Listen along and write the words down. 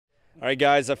All right,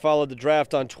 guys, I followed the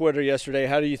draft on Twitter yesterday.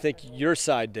 How do you think your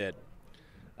side did?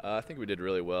 I think we did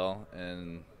really well,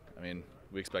 and I mean,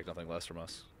 we expect nothing less from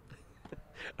us.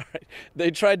 All right.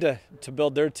 They tried to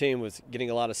build their team with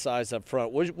getting a lot of size up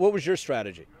front. What was your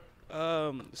strategy?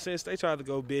 Since they tried to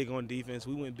go big on defense,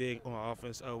 we went big on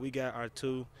offense. We got our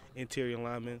two interior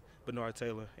linemen, Bernard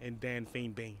Taylor and Dan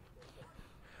Bean.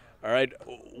 All right.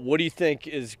 What do you think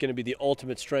is going to be the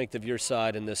ultimate strength of your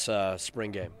side in this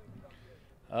spring game?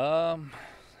 I'd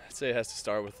say it has to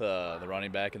start with the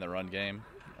running back and the run game.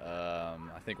 I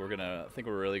think we're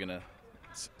really gonna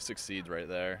succeed right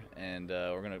there, and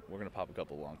we're gonna pop a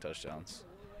couple long touchdowns.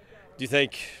 Do you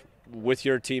think, with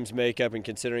your team's makeup and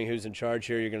considering who's in charge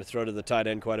here, you're going to throw to the tight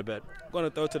end quite a bit? We're going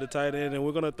to throw to the tight end, and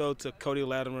we're going to throw to Cody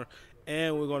Latimer,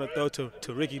 and we're going to throw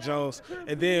to Ricky Jones.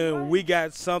 And then we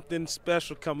got something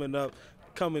special coming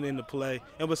into play.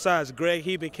 And besides, Greg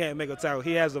Heben can't make a tackle.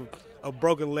 He has a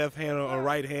broken left hand or a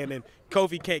right hand, and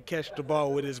Kofi can't catch the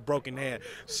ball with his broken hand.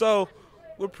 So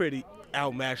we're pretty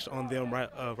outmatched on them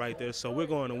right there. So we're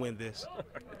going to win this,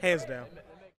 hands down.